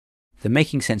the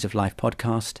Making Sense of Life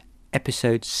podcast,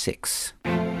 episode 6.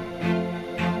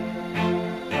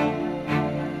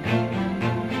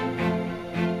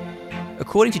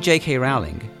 According to J.K.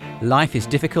 Rowling, life is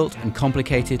difficult and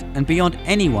complicated and beyond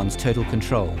anyone's total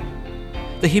control.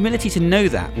 The humility to know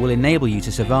that will enable you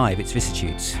to survive its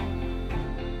vicissitudes.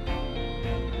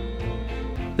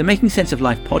 The Making Sense of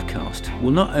Life podcast will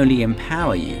not only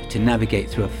empower you to navigate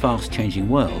through a fast-changing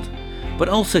world, but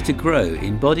also to grow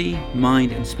in body,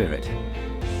 mind and spirit.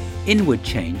 Inward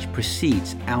change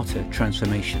precedes outer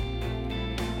transformation.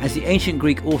 As the ancient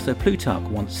Greek author Plutarch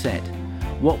once said,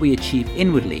 what we achieve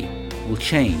inwardly will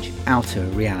change outer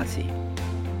reality.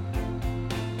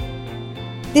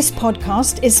 This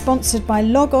podcast is sponsored by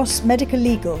Logos Medical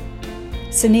Legal.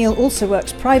 Sunil also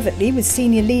works privately with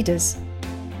senior leaders.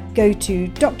 Go to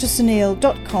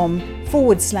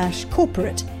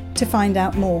drsunil.com/corporate to find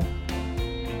out more.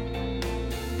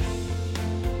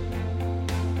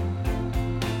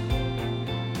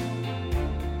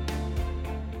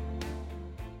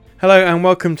 Hello and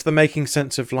welcome to the Making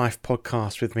Sense of Life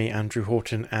podcast with me, Andrew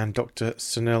Horton, and Dr.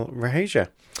 Sunil Raheja.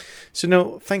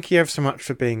 Sunil, thank you ever so much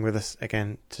for being with us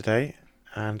again today.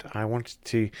 And I wanted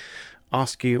to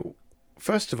ask you,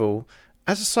 first of all,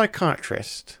 as a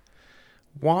psychiatrist,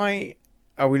 why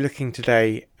are we looking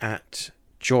today at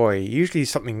joy? Usually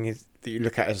something that you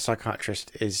look at as a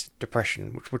psychiatrist is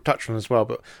depression, which we'll touch on as well.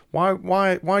 But why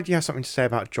do you have something to say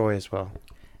about joy as well?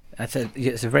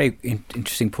 It's a very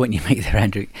interesting point you make there,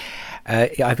 Andrew.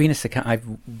 I've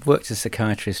worked as a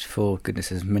psychiatrist for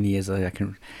as many years as I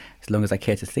can, as long as I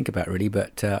care to think about, really.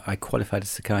 But I qualified as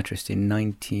a psychiatrist in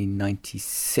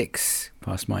 1996,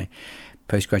 passed my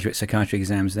postgraduate psychiatry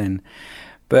exams then.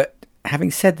 But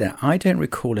having said that, I don't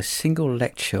recall a single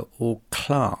lecture or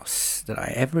class that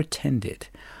I ever attended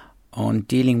on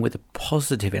dealing with the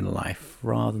positive in life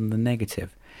rather than the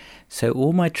negative. So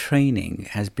all my training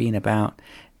has been about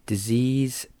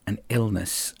disease and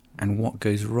illness and what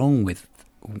goes wrong with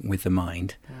the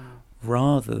mind,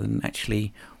 rather than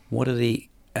actually what are the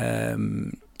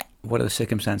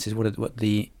circumstances, what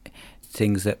the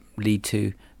things that lead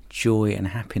to joy and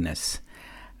happiness.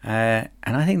 And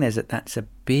I think that's a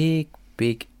big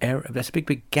error. That's a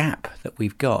big gap that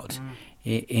we've got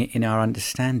in our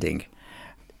understanding.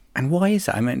 And why is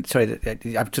that? I mean, sorry,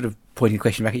 I'm sort of pointing the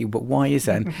question back at you, but why is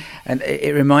that? And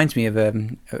it reminds me of a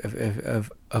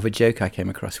joke I came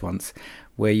across once,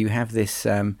 where you have this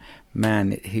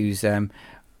man who's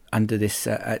under this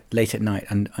late at night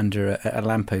under a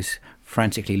lamppost,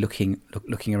 frantically looking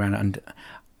around and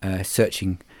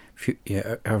searching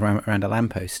around a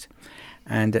lamppost.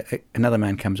 And another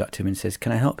man comes up to him and says,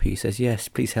 "Can I help you?" He says, "Yes,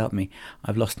 please help me.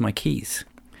 I've lost my keys."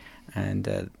 And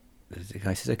the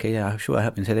guy says, "Okay, yeah, sure, I'll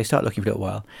help you." So they start looking for a little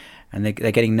while, and they're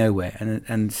getting nowhere.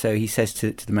 And so he says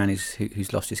to the man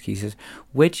who's lost his keys, he says,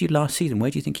 "Where did you last see them?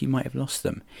 Where do you think you might have lost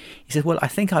them?" He says, "Well, I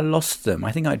think I lost them.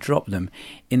 I think I dropped them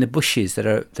in the bushes that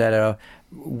are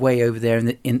way over there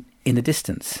in the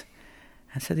distance."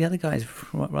 And so the other guy is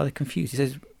rather confused. He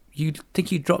says, "You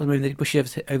think you dropped them in the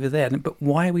bushes over there? But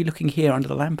why are we looking here under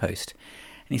the lamppost?"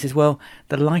 And he says, "Well,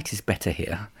 the light is better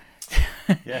here."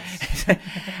 Yes.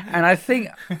 And I think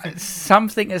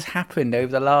something has happened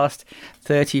over the last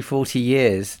 30, 40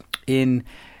 years in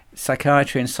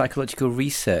psychiatry and psychological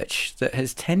research that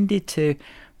has tended to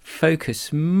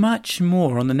focus much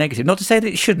more on the negative. Not to say that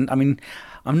it shouldn't. I mean,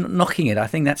 I'm not knocking it. I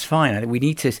think that's fine. I think we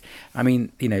need to,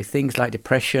 things like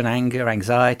depression, anger,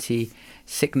 anxiety,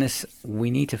 sickness,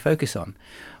 we need to focus on.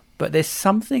 But there's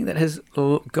something that has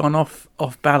gone off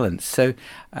balance. So,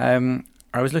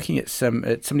 I was looking at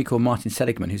somebody called Martin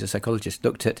Seligman, who's a psychologist,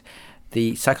 looked at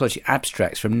the psychology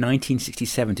abstracts from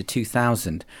 1967 to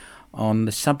 2000 on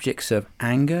the subjects of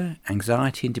anger,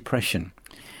 anxiety and depression.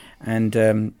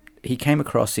 And he came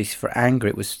across this for anger.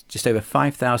 It was just over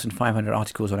 5,500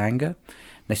 articles on anger.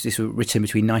 This were written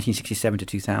between 1967 to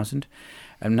 2000.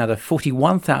 Another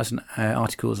 41,000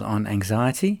 articles on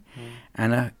anxiety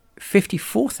and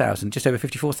just over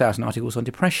 54,000 articles on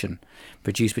depression,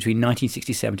 produced between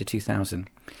 1967 to 2000.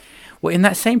 Well, in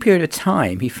that same period of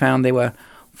time, he found there were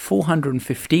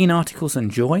 415 articles on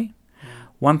joy,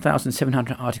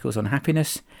 1,700 articles on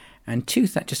happiness, and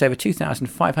just over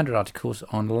 2,500 articles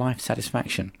on life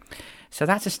satisfaction. So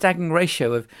that's a staggering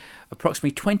ratio of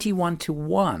approximately 21 to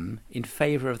 1 in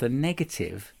favour of the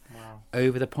negative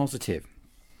over the positive.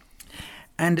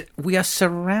 And we are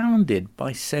surrounded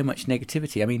by so much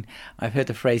negativity. I mean, I've heard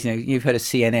the phrase, you've heard of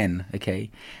CNN,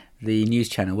 okay, the news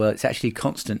channel. Well, it's actually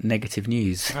constant negative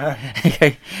news.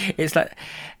 Okay, it's like,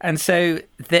 and so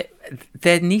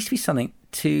there needs to be something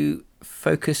to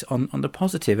focus on the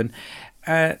positive. And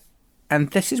and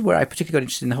this is where I particularly got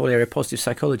interested in the whole area of positive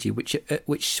psychology, which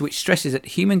stresses that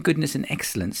human goodness and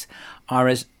excellence are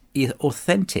as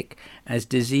authentic as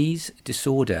disease,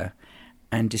 disorder,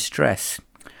 and distress.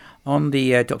 On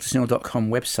the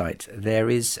drsunil.com website, there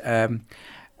is a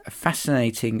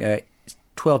fascinating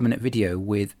 12-minute video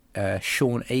with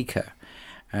Sean Aker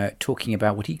talking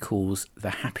about what he calls the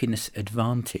happiness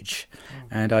advantage.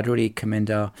 And I'd really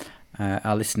commend our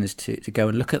listeners to go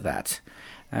and look at that,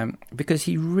 because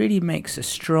he really makes a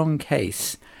strong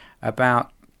case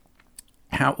about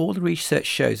how all the research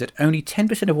shows that only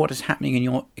 10% of what is happening in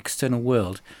your external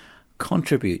world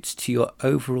contributes to your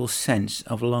overall sense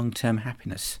of long-term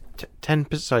happiness.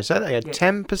 10%. Sorry, say that again.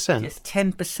 10%. Yes,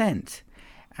 10%.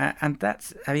 And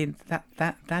that's, I mean,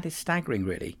 that is staggering,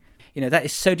 really. You know, that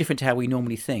is so different to how we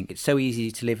normally think. It's so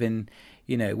easy to live in,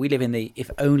 you know, we live in the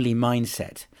if only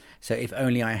mindset. So if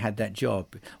only I had that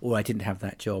job, or I didn't have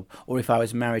that job, or if I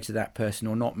was married to that person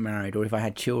or not married, or if I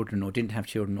had children or didn't have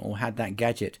children, or had that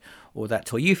gadget or that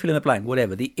toy, you fill in the blank,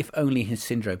 whatever, the if only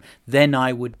syndrome, then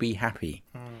I would be happy.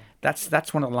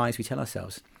 That's one of the lies we tell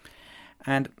ourselves.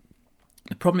 And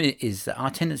the problem is that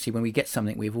our tendency when we get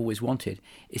something we've always wanted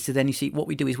is to then, you see, what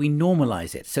we do is we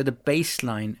normalize it. So the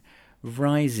baseline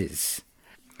rises.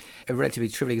 A relatively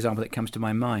trivial example that comes to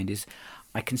my mind is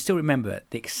I can still remember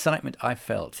the excitement I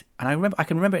felt. And I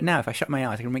can remember it now. If I shut my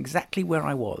eyes, I can remember exactly where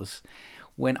I was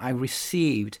when I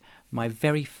received my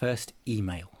very first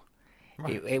email.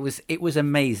 Right. It was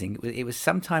amazing. It was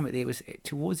sometime, it was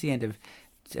towards the end of,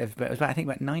 it was about, I think,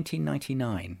 about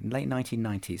 1999, late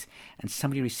 1990s,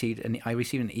 and I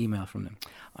received an email from them.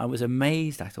 I was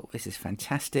amazed. I thought, this is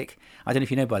fantastic. I don't know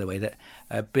if you know, by the way, that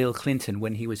Bill Clinton,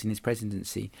 when he was in his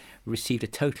presidency, received a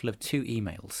total of 2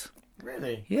 emails.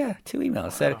 Really? Yeah, 2 emails. Wow.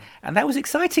 So, and that was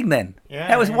exciting then. Yeah,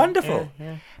 that was wonderful.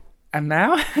 Yeah. And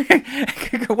now,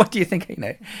 what do you think? You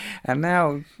know, and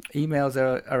now emails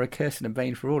are a curse and a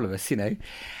bane for all of us. You know,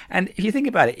 and if you think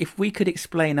about it, if we could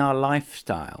explain our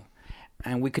lifestyle,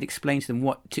 and we could explain to them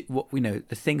what we know,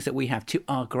 the things that we have to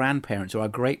our grandparents or our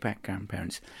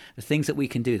great-grandparents, the things that we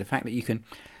can do, the fact that you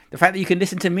can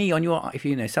listen to me on your, if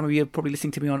you know, some of you are probably listening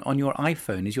to me on your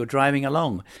iPhone as you're driving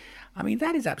along. I mean,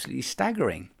 that is absolutely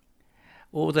staggering.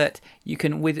 Or that you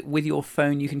can, with your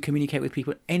phone, you can communicate with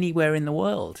people anywhere in the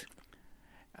world.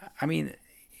 I mean,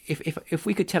 if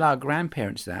we could tell our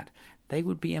grandparents that, they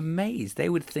would be amazed. They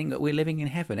would think that we're living in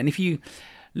heaven. And if you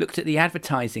looked at the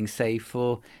advertising, say,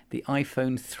 for the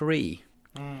iPhone 3,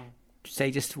 say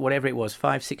just whatever it was,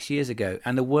 5-6 years ago,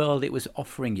 and the world it was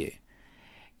offering you,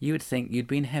 you would think you'd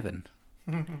be in heaven.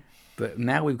 But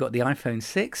now we've got the iPhone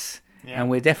 6, and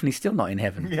we're definitely still not in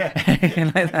heaven.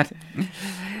 Like that.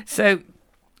 So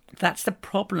that's the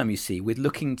problem, you see, with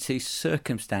looking to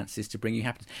circumstances to bring you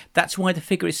happiness. That's why the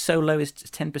figure is so low as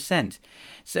 10%.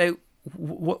 So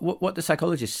what the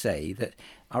psychologists say, that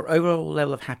our overall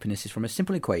level of happiness is from a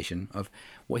simple equation of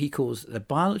what he calls the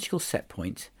biological set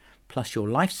point plus your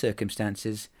life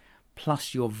circumstances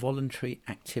plus your voluntary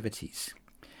activities.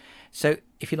 So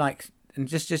if you like, and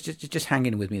just hang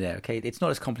in with me there, okay? It's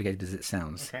not as complicated as it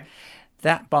sounds. Okay.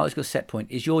 That biological set point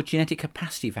is your genetic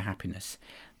capacity for happiness,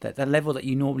 that the level that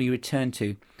you normally return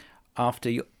to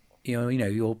after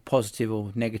your positive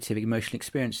or negative emotional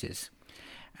experiences.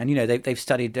 And, you know, they've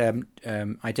studied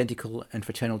identical and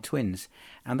fraternal twins.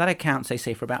 And that accounts, they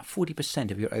say, for about 40%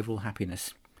 of your overall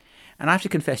happiness. And I have to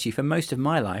confess to you, for most of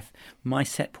my life, my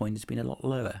set point has been a lot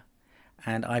lower.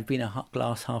 And I've been a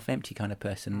glass half empty kind of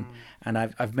person. And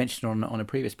I've mentioned on a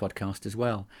previous podcast as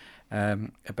well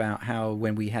about how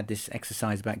when we had this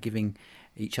exercise about giving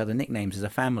each other nicknames as a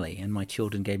family, and my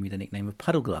children gave me the nickname of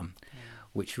Puddleglum,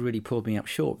 which really pulled me up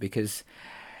short because...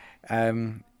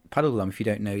 Puddleglum, if you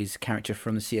don't know, is a character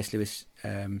from the C.S. Lewis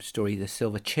story, The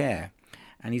Silver Chair.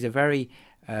 And he's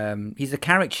he's a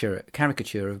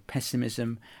caricature of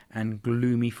pessimism and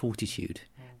gloomy fortitude.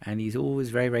 And he's always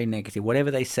very, very negative.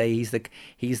 Whatever they say, he's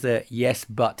the yes,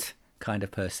 but kind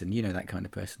of person. You know that kind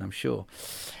of person, I'm sure.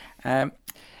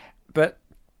 But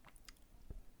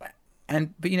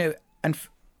you know, and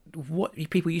what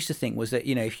people used to think was that,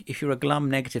 you know, if you're a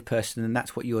glum, negative person, then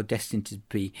that's what you're destined to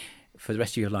be for the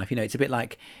rest of your life. You know, it's a bit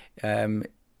like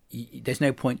there's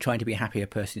no point trying to be a happier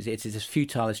person. It's as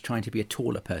futile as trying to be a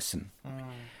taller person.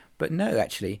 But no,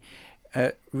 actually,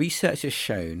 research has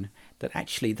shown that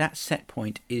actually that set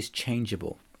point is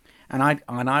changeable. And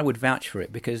I would vouch for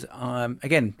it because,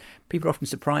 again, people are often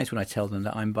surprised when I tell them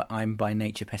that I'm by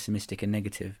nature pessimistic and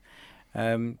negative.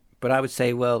 But I would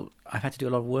say, well, I've had to do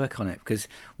a lot of work on it, because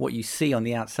what you see on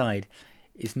the outside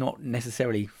is not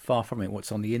necessarily far from it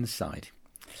what's on the inside.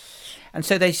 And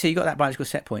so they say you got that biological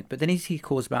set point, but then he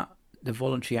calls about the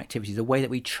voluntary activities, the way that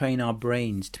we train our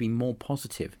brains to be more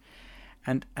positive.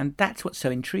 And that's what's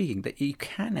so intriguing, that you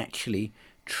can actually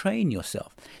train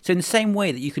yourself. So in the same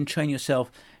way that you can train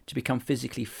yourself to become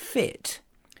physically fit,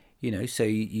 so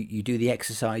you do the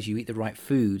exercise, you eat the right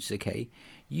foods, okay,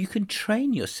 you can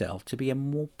train yourself to be a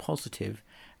more positive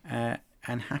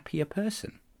and happier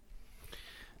person.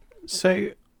 So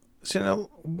now,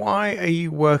 why are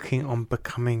you working on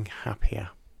becoming happier?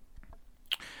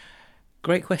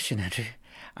 Great question, Andrew.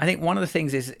 I think one of the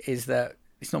things is that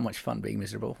it's not much fun being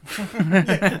miserable.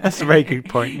 That's a very good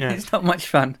point. Yeah, it's not much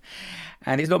fun,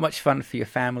 and it's not much fun for your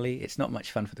family. It's not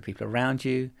much fun for the people around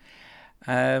you,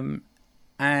 and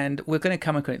we're going to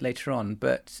come on it later on.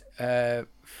 But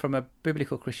from a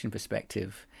biblical Christian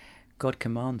perspective, God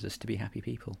commands us to be happy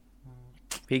people.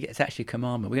 It's actually a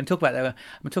commandment. We're going to talk about that. I'm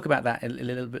going to talk about that a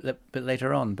little bit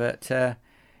later on. But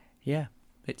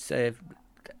it's.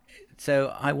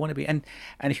 So I want to be, and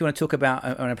if you want to talk about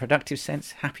on a productive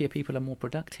sense, happier people are more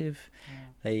productive.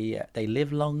 Yeah. They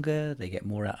live longer. They get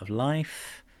more out of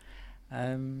life.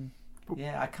 The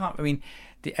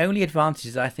only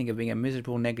advantages I think of being a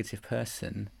miserable, negative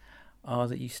person are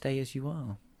that you stay as you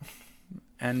are,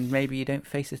 and maybe you don't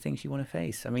face the things you want to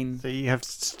face. I mean, so you have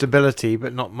stability,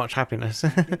 but not much happiness.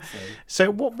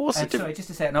 So what's the sorry, just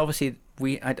to say, and obviously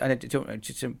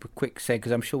just a quick say,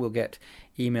 because I'm sure we'll get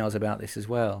emails about this as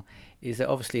well, is that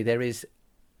obviously there is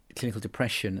clinical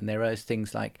depression, and there are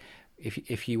things like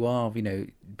if you are,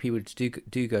 people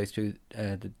do go through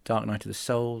the dark night of the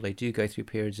soul. They do go through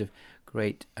periods of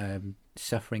great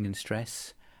suffering and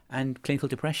stress and clinical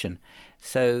depression.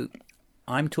 So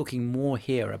I'm talking more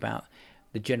here about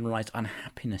the generalized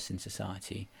unhappiness in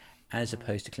society as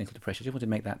opposed to clinical depression. I just want to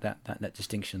make that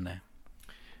distinction there.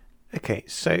 Okay,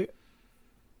 so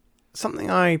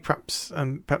something I perhaps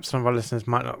some of our listeners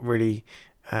might not really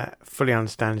fully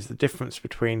understand is the difference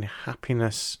between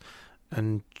happiness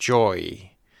and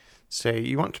joy. So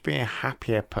you want to be a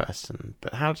happier person,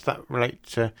 but how does that relate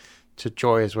to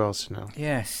joy as well, Sunil?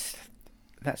 Yes,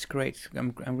 that's great.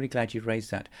 I'm really glad you've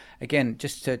raised that. Again,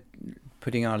 just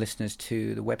putting our listeners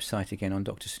to the website again on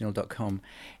drsunil.com,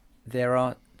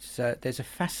 there's a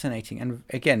fascinating, and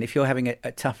again, if you're having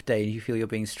a tough day and you feel you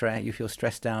feel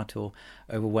stressed out or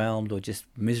overwhelmed or just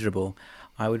miserable,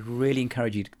 I would really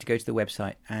encourage you to go to the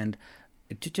website and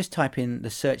to just type in the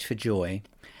search for joy,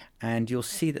 and you'll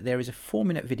see that there is a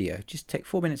 4-minute video. Just take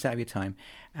 4 minutes out of your time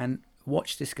and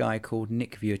watch this guy called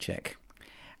Nick Vujicic.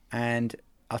 And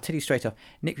I'll tell you straight off,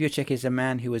 Nick Vujicic is a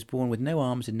man who was born with no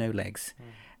arms and no legs,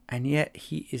 and yet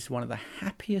he is one of the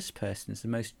happiest persons, the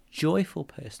most joyful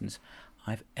persons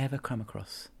I've ever come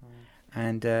across.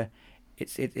 And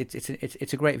it's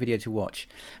a great video to watch.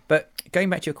 But going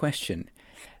back to your question,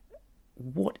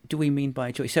 what do we mean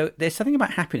by joy? So there's something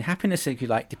about happiness. Happiness, if you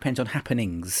like, depends on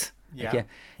happenings. Yeah. Okay?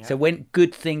 Yeah. So when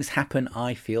good things happen,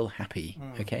 I feel happy.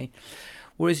 Okay.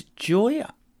 Whereas joy,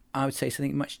 I would say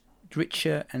something much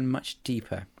richer and much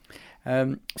deeper.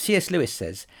 C.S. Lewis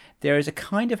says, there is a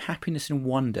kind of happiness and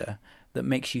wonder that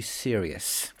makes you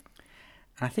serious.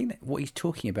 And I think that what he's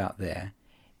talking about there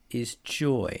is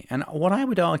joy. And what I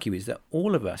would argue is that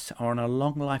all of us are on a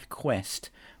long life quest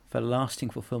for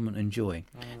lasting fulfillment and joy.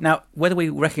 Now, whether we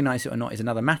recognize it or not is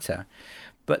another matter,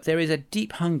 but there is a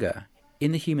deep hunger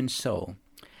in the human soul,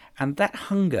 and that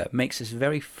hunger makes us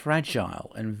very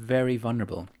fragile and very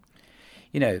vulnerable.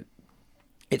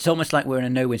 It's almost like we're in a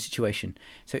no-win situation.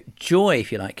 So joy,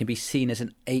 if you like, can be seen as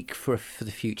an ache for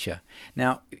the future.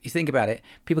 Now, if you think about it,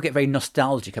 people get very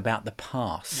nostalgic about the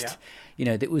past.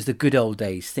 Yeah. It was the good old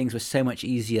days. Things were so much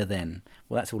easier then.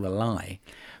 Well, that's all a lie.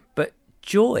 But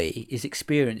joy is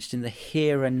experienced in the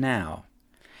here and now.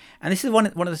 And this is one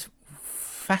of the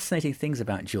fascinating things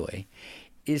about joy,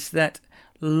 is that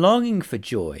longing for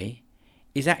joy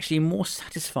is actually more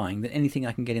satisfying than anything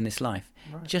I can get in this life.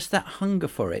 Right. Just that hunger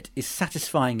for it is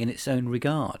satisfying in its own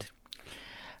regard.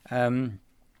 And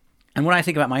when I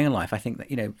think about my own life, I think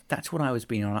that, that's what I was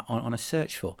being on a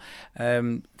search for.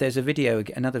 There's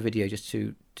another video just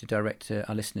to direct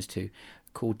our listeners to,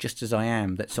 called Just As I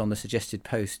Am, that's on the suggested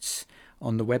posts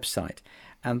on the website.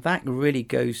 And that really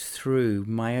goes through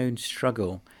my own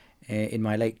struggle in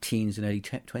my late teens and early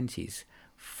 20s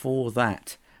for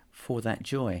that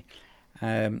joy.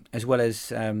 As well as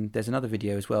there's another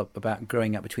video as well about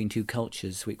growing up between two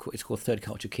cultures. It's called Third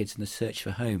Culture Kids and the Search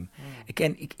for Home.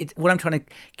 Again, what I'm trying to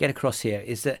get across here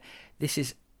is that this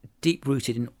is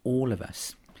deep-rooted in all of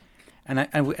us. And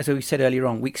as we said earlier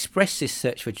on, we express this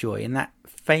search for joy in that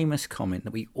famous comment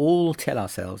that we all tell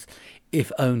ourselves,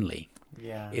 if only.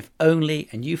 Yeah. If only,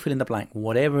 and you fill in the blank,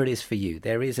 whatever it is for you.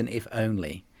 There is an if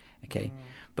only. Okay?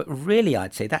 But really,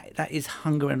 I'd say that is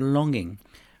hunger and longing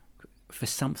for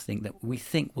something that we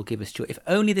think will give us joy. If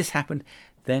only this happened,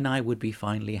 then I would be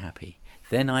finally happy.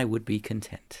 Then I would be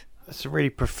content. That's a really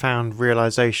profound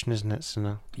realization, isn't it,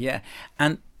 Sunil? Yeah,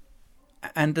 and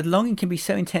the longing can be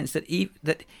so intense that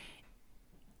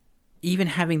even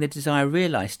having the desire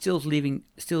realized still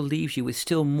leaves you with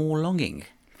still more longing.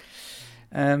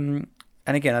 And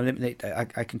again,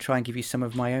 I can try and give you some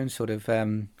of my own sort of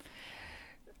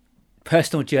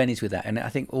personal journeys with that, and I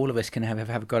think all of us can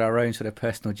have got our own sort of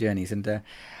personal journeys. And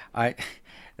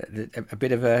a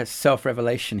bit of a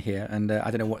self-revelation here, and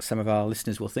I don't know what some of our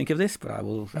listeners will think of this, but I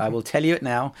will tell you it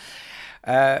now.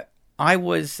 I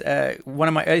was one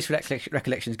of my earliest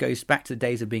recollections goes back to the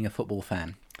days of being a football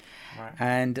fan. Right.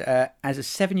 And as a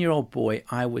 7-year-old boy,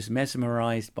 I was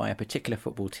mesmerised by a particular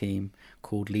football team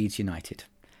called Leeds United.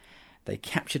 They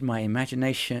captured my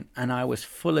imagination, and I was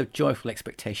full of joyful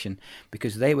expectation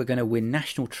because they were going to win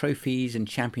national trophies and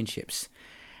championships.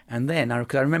 And then, I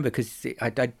remember, because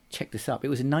I checked this up, it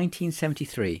was in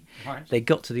 1973. Right. They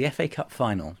got to the FA Cup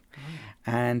final,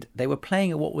 and they were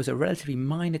playing at what was a relatively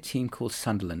minor team called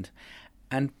Sunderland.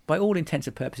 And by all intents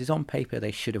and purposes, on paper,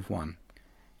 they should have won.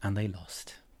 And they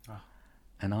lost. Oh.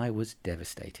 And I was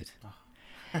devastated.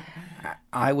 Oh.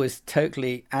 I was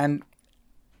totally... And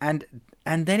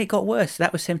then it got worse.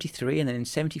 That was 73, and then in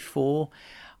 74,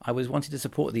 I was wanting to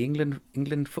support the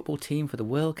England football team for the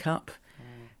World Cup.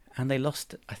 And they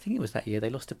lost, I think it was that year, they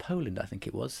lost to Poland, I think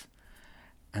it was.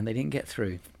 And they didn't get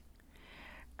through.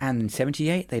 And in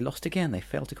 78, they lost again. They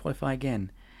failed to qualify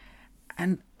again.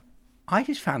 And I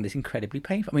just found this incredibly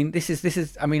painful. I mean, this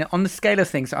is. I mean, on the scale of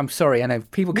things, I'm sorry, I know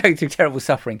people go through terrible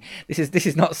suffering. This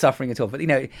is not suffering at all. But,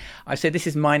 I said this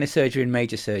is minor surgery and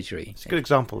major surgery. It's a good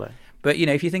example there. But,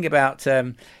 if you think about...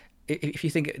 if you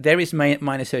think there is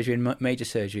minor surgery and major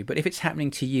surgery, but if it's happening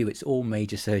to you, it's all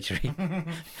major surgery.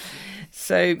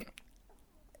 So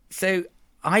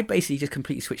I basically just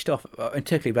completely switched off and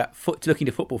totally about looking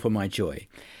to football for my joy.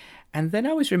 And then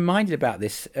I was reminded about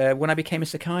this when I became a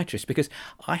psychiatrist, because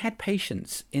I had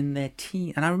patients in their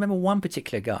teen, and I remember one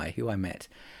particular guy who I met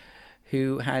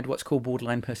who had what's called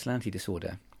borderline personality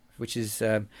disorder, which is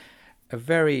a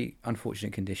very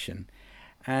unfortunate condition.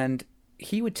 And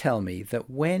he would tell me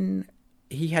that when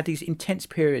he had these intense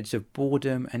periods of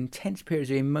boredom and intense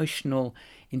periods of emotional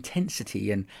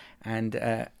intensity and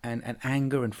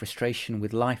anger and frustration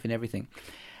with life and everything,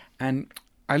 and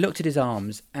I looked at his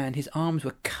arms, and his arms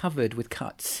were covered with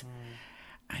cuts.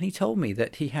 And he told me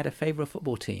that he had a favourite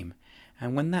football team,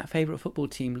 and when that favourite football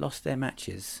team lost their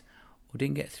matches or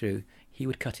didn't get through, he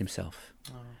would cut himself.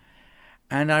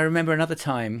 And I remember another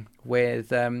time with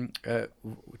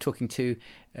talking to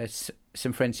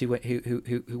some friends who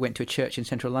went to a church in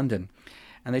central London,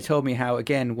 and they told me how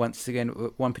once again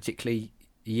one particular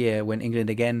year when England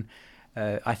again,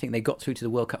 I think they got through to the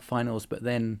World Cup finals, but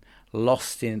then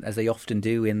lost as they often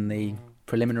do in the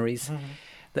preliminaries.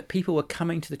 That people were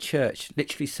coming to the church,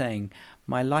 literally saying,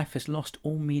 "My life has lost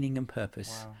all meaning and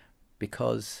purpose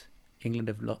because England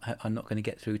are not going to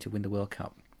get through to win the World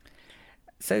Cup."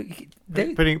 So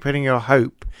putting your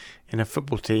hope in a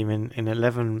football team in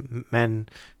 11 men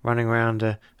running around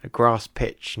a grass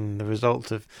pitch, and the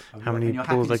result of how many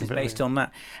balls they can put based on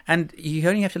that. And you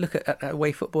only have to look at the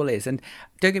way football is. And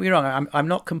don't get me wrong, I'm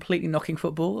not completely knocking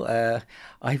football.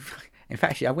 In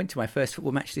fact, I went to my first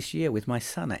football match this year with my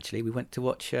son. Actually, we went to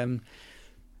watch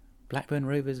Blackburn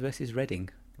Rovers versus Reading,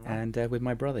 and with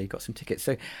my brother, he got some tickets.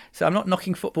 So I'm not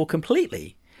knocking football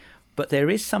completely. But there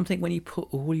is something when you put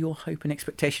all your hope and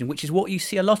expectation, which is what you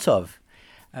see a lot of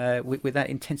with that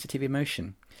intensity of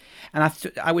emotion. And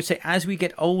I would say as we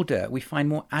get older, we find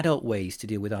more adult ways to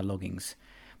deal with our longings.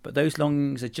 But those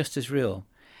longings are just as real.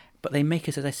 But they make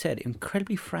us, as I said,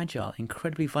 incredibly fragile,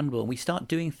 incredibly vulnerable. And we start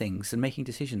doing things and making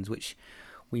decisions which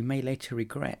we may later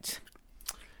regret.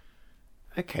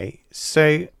 Okay,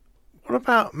 so what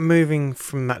about moving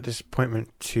from that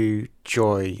disappointment to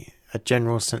joy, a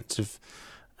general sense of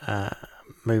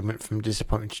movement from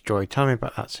disappointment to joy? Tell me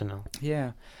about that, Sunil.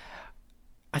 Yeah.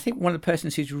 I think one of the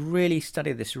persons who's really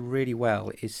studied this really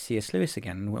well is C.S. Lewis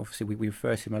again. And obviously we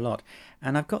refer to him a lot.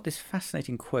 And I've got this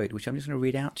fascinating quote, which I'm just going to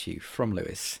read out to you from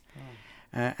Lewis.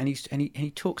 And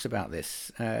he talks about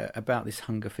this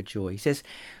hunger for joy. He says,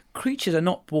 "Creatures are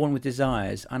not born with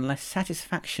desires unless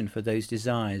satisfaction for those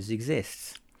desires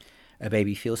exists. A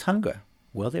baby feels hunger.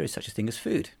 Well, there is such a thing as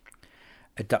food.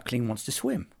 A duckling wants to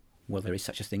swim. Well, there is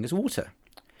such a thing as water.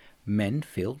 Men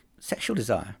feel sexual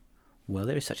desire. Well,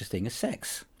 there is such a thing as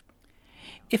sex.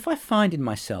 If I find in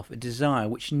myself a desire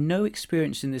which no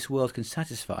experience in this world can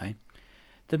satisfy,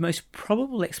 the most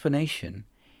probable explanation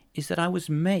is that I was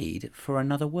made for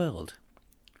another world.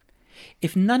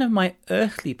 If none of my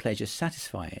earthly pleasures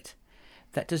satisfy it,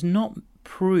 that does not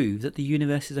prove that the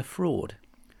universe is a fraud.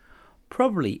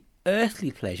 Probably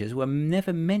earthly pleasures were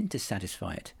never meant to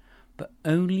satisfy it, but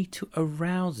only to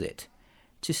arouse it,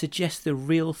 to suggest the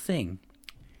real thing.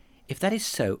 If that is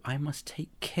so, I must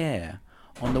take care,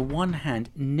 on the one hand,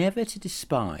 never to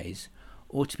despise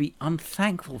or to be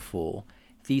unthankful for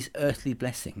these earthly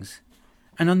blessings,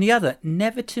 and on the other,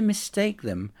 never to mistake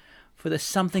them for the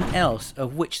something else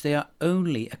of which they are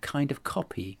only a kind of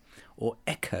copy or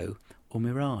echo or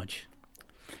mirage.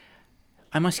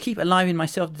 I must keep alive in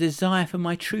myself the desire for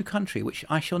my true country, which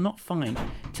I shall not find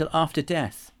till after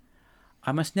death.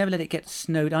 I must never let it get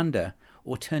snowed under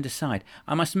or turned aside.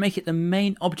 I must make it the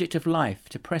main object of life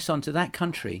to press on to that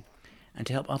country and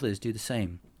to help others do the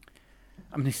same.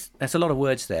 I mean, there's a lot of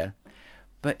words there,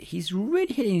 but he's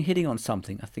really hitting on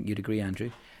something, I think you'd agree, Andrew,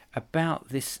 about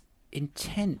this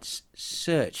intense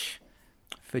search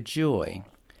for joy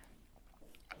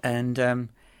and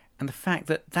the fact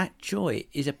that that joy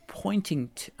is a pointing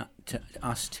to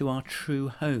us to our true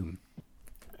home.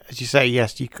 As you say,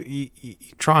 yes, you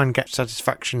try and get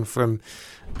satisfaction from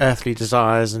earthly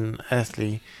desires and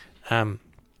earthly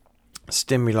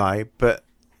stimuli, but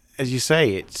as you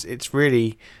say, it's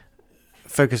really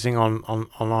focusing on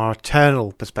our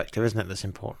eternal perspective, isn't it, that's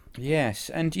important? Yes,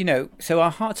 and so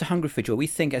our hearts are hungry for joy. We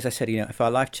think, as I said, if our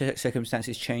life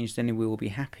circumstances change, then we will be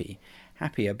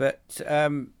happier. But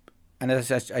and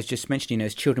as I just mentioned,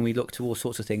 as children we look to all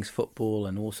sorts of things, football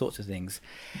and all sorts of things.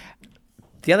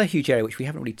 The other huge area which we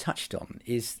haven't really touched on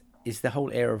is the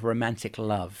whole area of romantic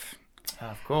love.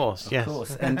 Of course, yes. Of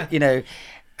course, and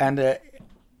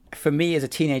for me as a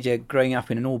teenager growing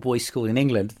up in an all-boys school in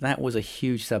England, that was a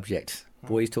huge subject.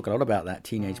 Boys talk a lot about that,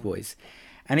 teenage boys.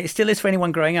 And it still is for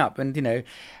anyone growing up. And,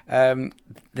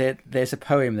 there's a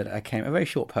poem a very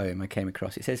short poem I came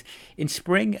across. It says, "In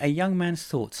spring, a young man's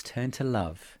thoughts turn to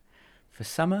love. For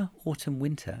summer, autumn,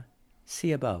 winter,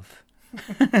 see above."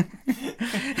 At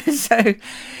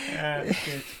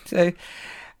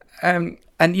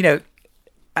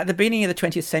the beginning of the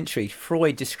 20th century,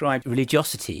 Freud described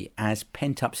religiosity as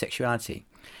pent-up sexuality.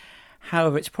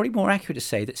 However, it's probably more accurate to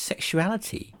say that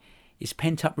sexuality is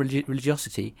pent-up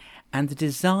religiosity and the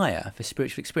desire for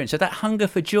spiritual experience. So that hunger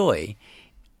for joy,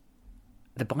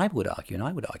 the Bible would argue, and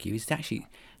I would argue, is actually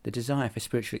the desire for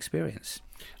spiritual experience.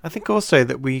 I think also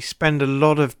that we spend a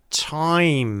lot of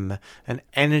time and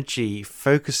energy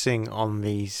focusing on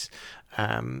these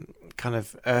kind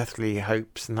of earthly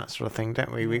hopes and that sort of thing,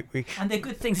 don't we? And they're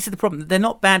good things. This is the problem. They're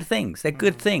not bad things. They're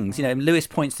good things. Lewis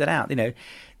points that out.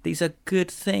 These are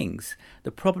good things.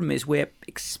 The problem is we're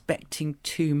expecting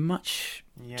too much,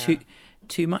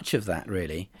 too much of that,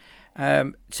 really.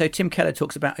 So Tim Keller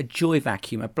talks about a joy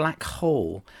vacuum, a black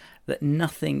hole that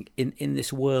nothing in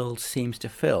this world seems to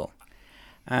fill.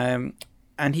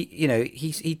 And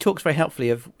he talks very helpfully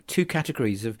of two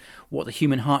categories of what the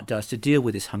human heart does to deal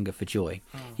with this hunger for joy.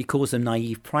 He calls them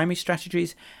naive primary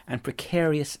strategies and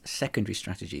precarious secondary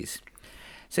strategies.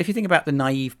 So if you think about the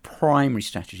naive primary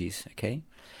strategies, okay,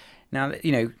 now,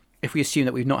 if we assume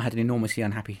that we've not had an enormously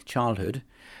unhappy childhood,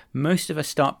 most of us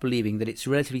start believing that it's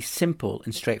relatively simple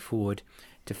and straightforward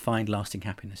to find lasting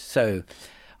happiness. So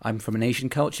I'm from an Asian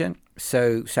culture,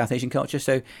 South Asian culture.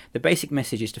 So the basic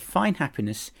message is to find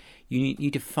happiness, you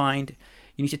need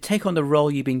to take on the role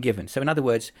you've been given. So in other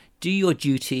words, do your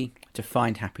duty to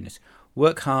find happiness.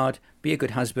 Work hard, be a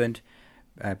good husband,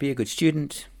 be a good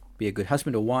student, be a good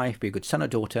husband or wife, be a good son or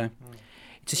daughter.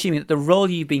 It's assuming that the role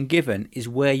you've been given is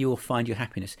where you will find your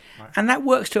happiness. Right. And that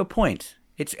works to a point.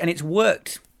 It's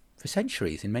worked for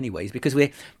centuries in many ways because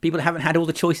people haven't had all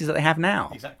the choices that they have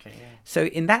now. Exactly, yeah. So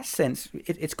in that sense,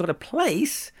 it's got a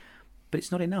place, but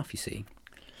it's not enough, you see.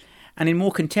 And in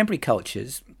more contemporary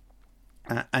cultures,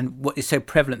 and what is so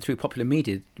prevalent through popular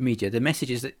media, the message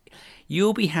is that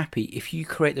you'll be happy if you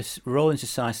create the role in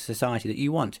society that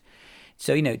you want.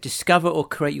 So, discover or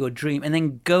create your dream and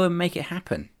then go and make it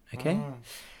happen. Okay,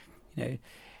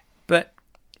 but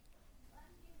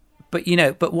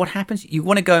what happens? You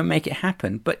want to go and make it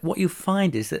happen, but what you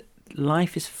find is that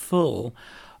life is full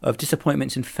of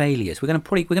disappointments and failures. We're going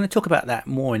to talk about that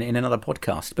more in another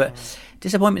podcast. But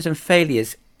disappointments and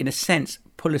failures, in a sense,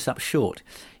 pull us up short.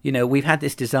 We've had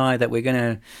this desire that we're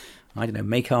going to,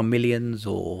 make our millions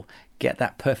or get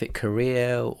that perfect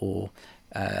career or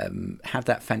have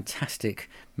that fantastic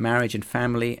marriage and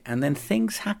family, and then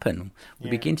things happen. We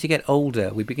begin to get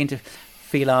older. We begin to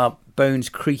feel our bones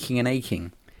creaking and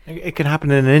aching. It can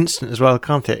happen in an instant as well,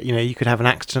 can't it? You could have an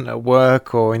accident at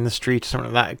work or in the street or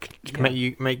something like that. It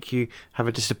can make you have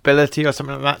a disability or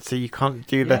something like that, so you can't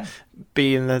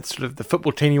be in the sort of the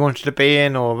football team you wanted to be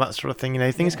in or that sort of thing.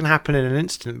 Things can happen in an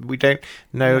instant. We don't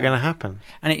know are going to happen.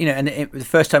 And the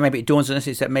first time maybe it dawns on us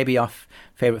is that maybe our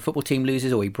favourite football team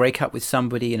loses, or we break up with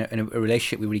somebody in a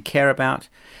relationship we really care about.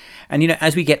 And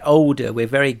as we get older, we're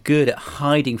very good at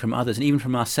hiding from others and even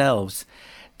from ourselves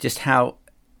just how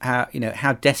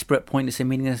desperate, pointless and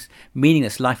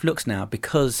meaningless life looks now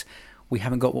because we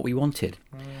haven't got what we wanted.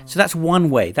 So that's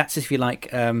one way. That's, if you like,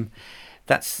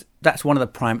 that's one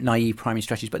of the naive primary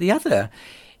strategies. But the other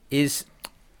is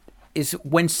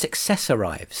when success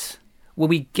arrives, when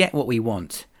we get what we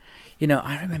want.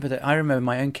 I remember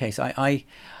my own case.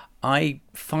 I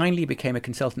finally became a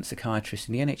consultant psychiatrist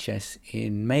in the NHS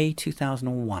in May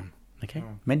 2001.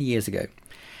 Many years ago.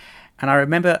 And I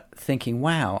remember thinking,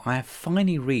 wow, I have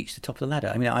finally reached the top of the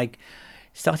ladder. I mean, I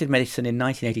started medicine in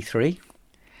 1983.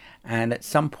 And at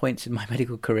some points in my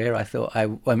medical career, I thought,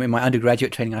 in my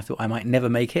undergraduate training, I thought I might never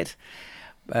make it.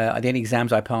 The only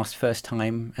exams I passed first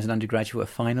time as an undergraduate were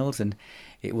finals. And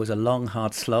it was a long,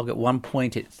 hard slog. At one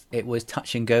point, it was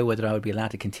touch and go whether I would be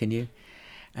allowed to continue.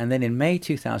 And then in May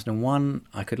 2001,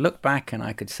 I could look back and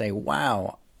I could say,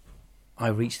 wow, I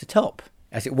reached the top.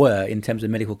 As it were, in terms of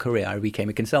medical career, I became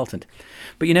a consultant.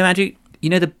 But Andrew,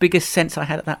 the biggest sense I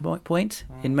had at that point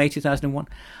in May 2001,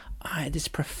 I had this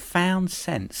profound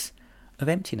sense of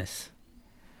emptiness.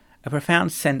 A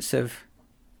profound sense of,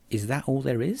 is that all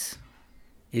there is?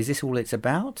 Is this all it's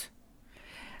about?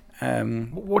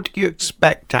 What do you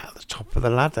expect at the top of the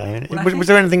ladder? Was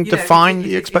there anything defined that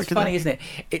you expected? It's funny, isn't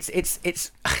it?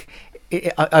 It's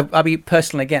I'll be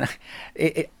personal again.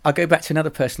 I'll go back to another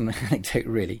personal anecdote.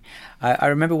 Really, I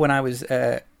remember when I was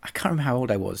I can't remember how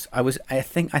old I was. I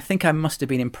think I must have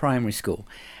been in primary school,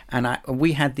 and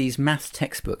we had these maths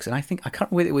textbooks, and I can't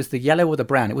remember whether it was the yellow or the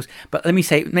brown. But let me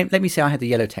say I had the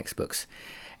yellow textbooks.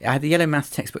 I had the yellow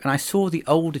maths textbook, and I saw the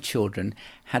older children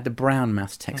had the brown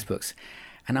maths textbooks,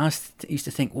 and I used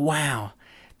to think, wow,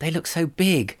 they look so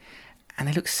big, and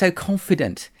they look so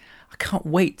confident. I can't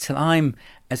wait till I'm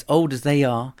as old as they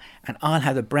are and I'll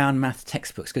have the brown maths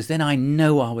textbooks, because then I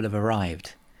know I will have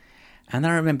arrived. And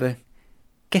I remember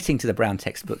getting to the brown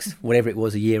textbooks, whatever it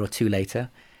was, a year or two later,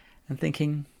 and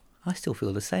thinking, I still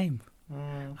feel the same.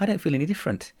 I don't feel any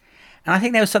different. And I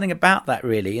think there was something about that,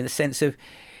 really, in the sense of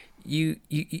you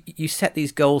set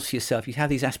these goals for yourself, you have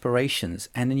these aspirations,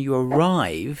 and then you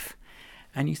arrive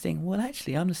and you think, well,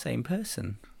 actually, I'm the same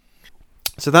person.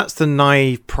 So that's the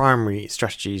naive primary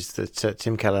strategies that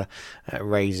Tim Keller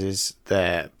raises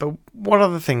there. But what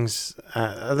other things?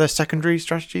 Are there secondary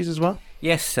strategies as well?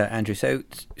 Yes, Andrew. So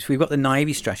we've got the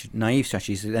naive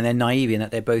strategies, and they're naive in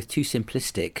that they're both too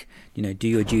simplistic. Do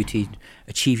your duty,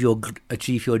 achieve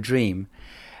your dream,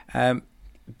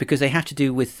 because they have to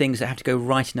do with things that have to go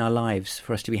right in our lives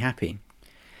for us to be happy.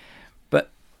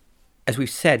 But as we've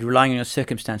said, relying on your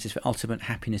circumstances for ultimate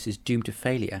happiness is doomed to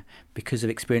failure because of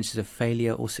experiences of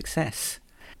failure or success.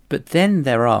 But then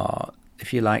there are,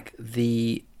 if you like,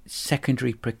 the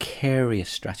secondary precarious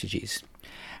strategies.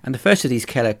 And the first of these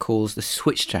Keller calls the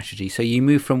switch strategy. So you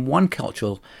move from one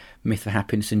cultural myth of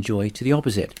happiness and joy to the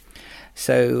opposite.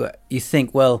 So you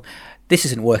think, well, this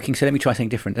isn't working, so let me try something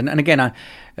different. And again,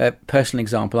 a personal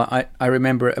example, I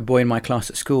remember a boy in my class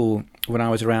at school when I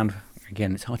was around,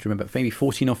 again, it's hard to remember, maybe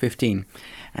 14 or 15.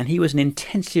 And he was an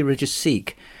intensely religious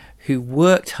Sikh who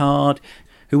worked hard,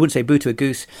 who wouldn't say boo to a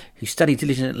goose, who studied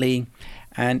diligently,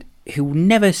 and who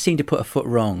never seemed to put a foot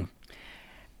wrong.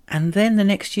 And then the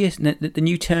next year, the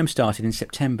new term started in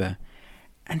September,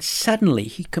 and suddenly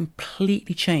he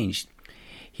completely changed.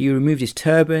 He removed his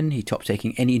turban, he stopped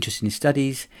taking any interest in his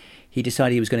studies, he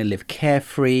decided he was going to live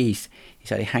carefree, he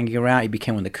started hanging around, he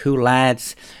became one of the cool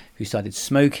lads who started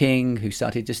smoking, who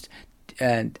started just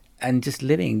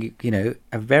living,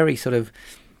 a very sort of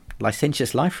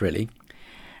licentious life, really.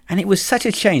 And it was such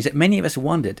a change that many of us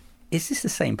wondered, is this the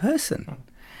same person?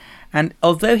 And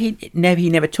although he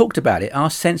never talked about it, our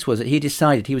sense was that he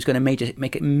decided he was going to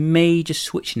make a major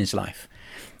switch in his life.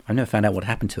 I've never found out what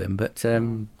happened to him, but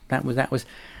that was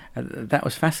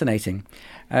fascinating.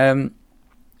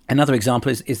 Another example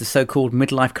is the so-called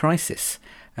midlife crisis.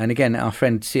 And again, our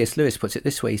friend C.S. Lewis puts it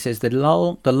this way. He says, the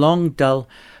long, dull,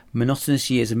 monotonous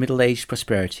years of middle-aged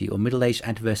prosperity or middle-aged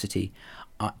adversity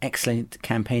are excellent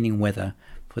campaigning weather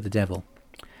for the devil.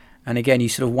 And again, you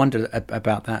sort of wonder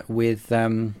about that with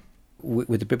the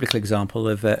biblical example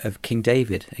of King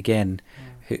David again,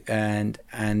 who, and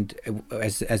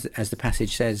as the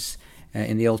passage says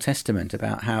in the Old Testament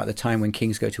about how at the time when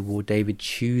kings go to war, David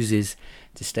chooses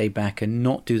to stay back and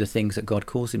not do the things that God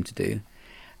calls him to do,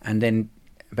 and then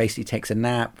basically takes a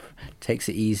nap, takes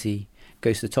it easy,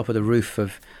 goes to the top of the roof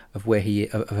of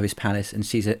his palace and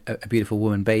sees a beautiful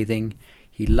woman bathing.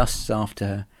 He lusts after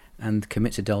her and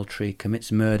commits adultery,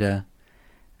 commits murder,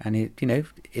 and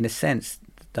in a sense,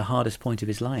 the hardest point of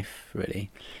his life, really.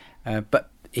 But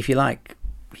if you like,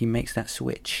 he makes that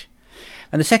switch.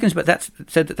 And the second,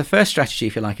 so that the first strategy,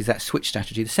 if you like, is that switch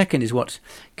strategy. The second is what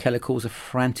Keller calls a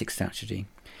frantic strategy.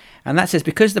 And that says,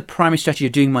 because the primary strategy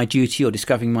of doing my duty or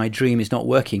discovering my dream is not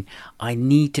working, I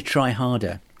need to try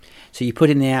harder. So you put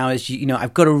in the hours,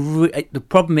 I've got to, the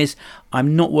problem is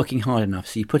I'm not working hard enough.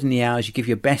 So you put in the hours, you give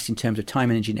your best in terms of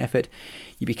time, energy and effort.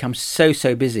 You become so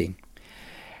busy.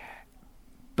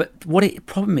 But the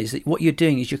problem is that what you're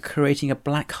doing is you're creating a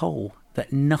black hole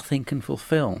that nothing can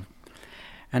fulfill.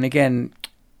 And again,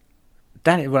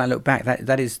 that is, when I look back,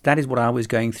 that is what I was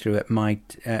going through at my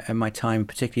time,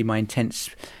 particularly my intense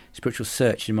spiritual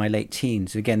search in my late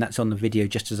teens. Again, that's on the video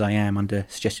Just As I Am under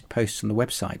suggested posts on the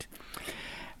website.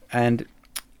 And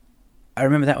I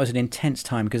remember that was an intense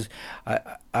time because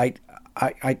I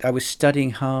was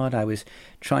studying hard, I was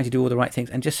trying to do all the right things,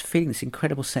 and just feeling this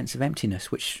incredible sense of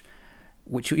emptiness, which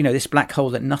this black hole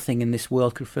that nothing in this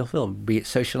world could fulfill, be it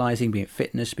socializing, be it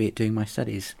fitness, be it doing my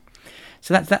studies.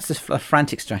 So that's the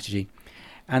frantic strategy.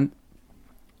 And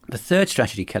the third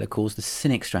strategy Keller calls the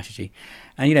cynic strategy.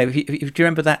 And if you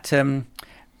remember that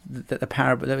the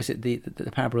parable,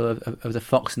 the parable of the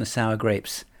fox and the sour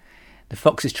grapes. The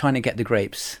fox is trying to get the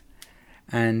grapes,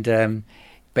 and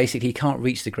basically he can't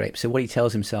reach the grapes. So what he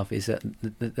tells himself is that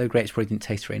the grapes probably didn't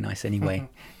taste very nice anyway.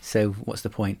 So what's the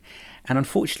point? And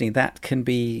unfortunately, that can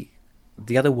be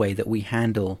the other way that we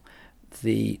handle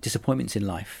the disappointments in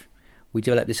life. We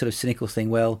develop this sort of cynical thing.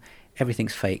 Well,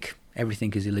 everything's fake.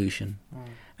 Everything is illusion.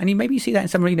 And maybe you see that in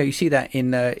some, you see that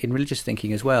in religious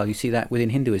thinking as well. You see that within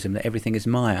Hinduism, that everything is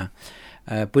Maya.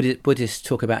 Buddhists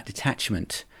talk about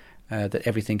detachment, that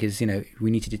everything is,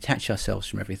 we need to detach ourselves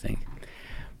from everything.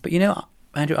 But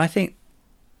Andrew, I think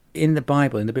in the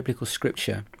Bible, in the biblical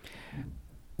scripture,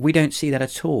 we don't see that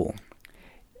at all.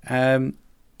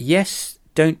 Yes,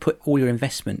 don't put all your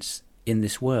investments in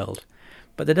this world,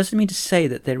 but that doesn't mean to say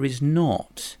that there is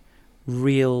not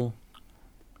real,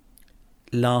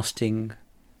 lasting,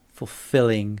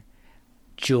 fulfilling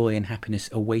joy and happiness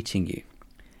awaiting you.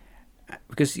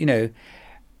 Because,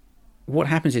 what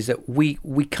happens is that we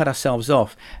cut ourselves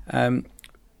off.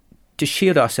 To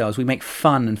shield ourselves, we make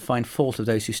fun and find fault of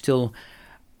those who still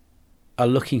are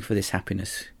looking for this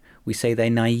happiness. We say they're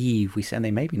naive. And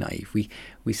they may be naive.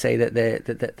 We say that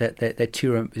they're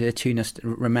too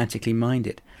romantically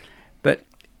minded. But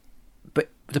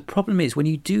the problem is when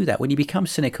you do that, when you become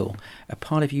cynical, a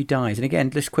part of you dies. And again,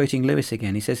 just quoting Lewis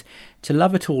again, he says, "To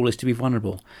love at all is to be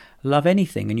vulnerable. Love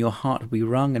anything, and your heart will be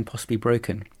wrung and possibly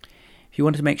broken. If you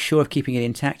want to make sure of keeping it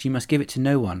intact, you must give it to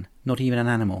no one, not even an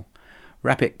animal.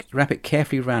 Wrap it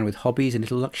carefully round with hobbies and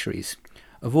little luxuries.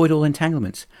 Avoid all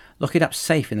entanglements. Lock it up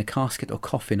safe in the casket or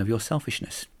coffin of your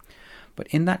selfishness. But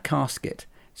in that casket,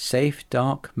 safe,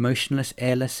 dark, motionless,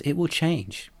 airless, it will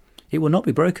change. It will not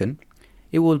be broken.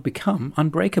 It will become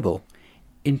unbreakable,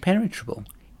 impenetrable,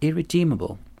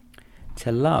 irredeemable. To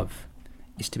love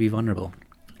is to be vulnerable."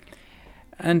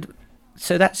 And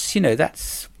so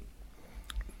that's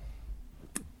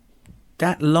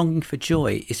that longing for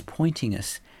joy is pointing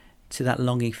us to that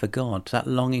longing for God, to that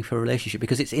longing for a relationship,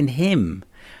 because it's in Him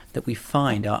that we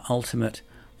find our ultimate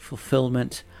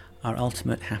fulfillment, our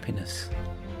ultimate happiness.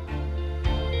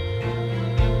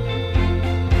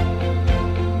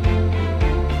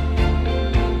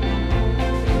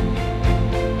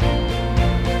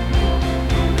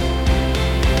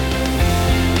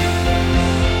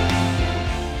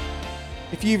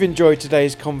 If you've enjoyed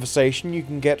today's conversation, you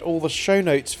can get all the show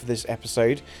notes for this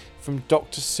episode from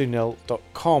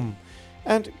drsunil.com.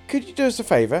 And could you do us a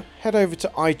favour? Head over to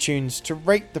iTunes to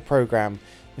rate the programme.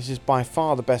 This is by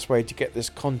far the best way to get this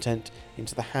content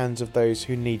into the hands of those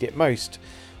who need it most.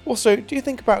 Also, do you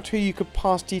think about who you could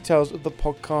pass details of the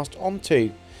podcast on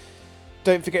to?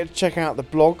 Don't forget to check out the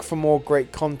blog for more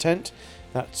great content.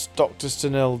 That's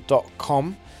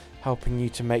drsunil.com, helping you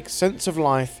to make sense of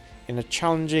life in a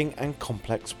challenging and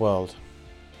complex world.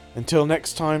 Until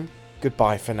next time,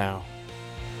 goodbye for now.